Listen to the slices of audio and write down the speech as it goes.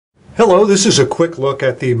Hello, this is a quick look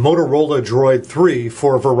at the Motorola DROID 3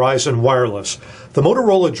 for Verizon Wireless. The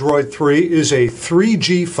Motorola DROID 3 is a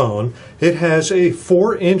 3G phone. It has a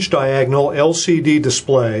 4-inch diagonal LCD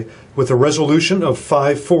display with a resolution of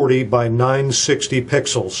 540 by 960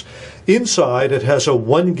 pixels. Inside, it has a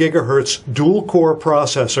 1 GHz dual-core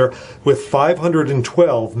processor with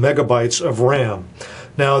 512 megabytes of RAM.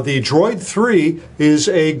 Now, the DROID 3 is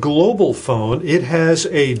a global phone. It has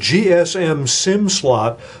a GSM SIM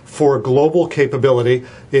slot for global capability.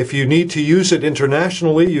 If you need to use it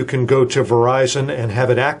internationally, you can go to Verizon and have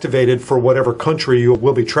it activated for whatever country you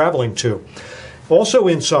will be traveling to. Also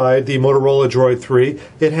inside the Motorola DROID 3,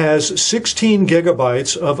 it has 16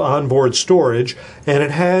 gigabytes of onboard storage, and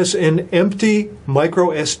it has an empty micro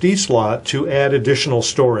SD slot to add additional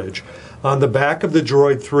storage. On the back of the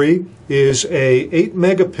DROID 3 is a 8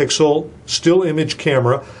 megapixel still image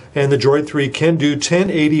camera, and the DROID 3 can do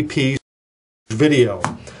 1080p video.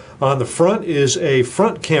 On the front is a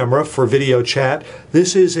front camera for video chat.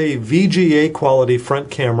 This is a VGA quality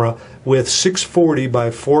front camera with 640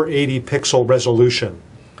 by 480 pixel resolution.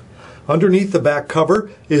 Underneath the back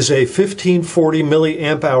cover is a 1540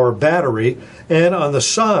 milliamp hour battery, and on the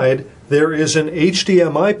side there is an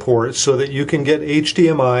HDMI port so that you can get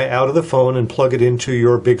HDMI out of the phone and plug it into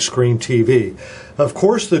your big screen TV. Of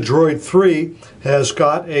course, the DROID 3 has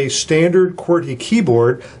got a standard QWERTY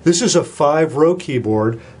keyboard. This is a 5-row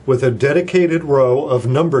keyboard with a dedicated row of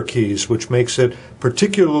number keys, which makes it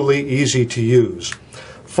particularly easy to use.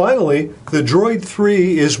 Finally, the DROID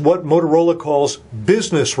 3 is what Motorola calls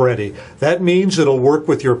business ready. That means it'll work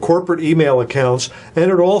with your corporate email accounts, and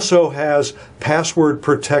it also has password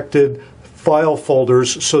protected file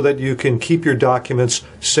folders so that you can keep your documents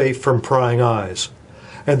safe from prying eyes.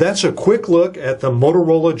 And that's a quick look at the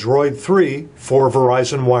Motorola DROID 3 for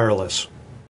Verizon Wireless.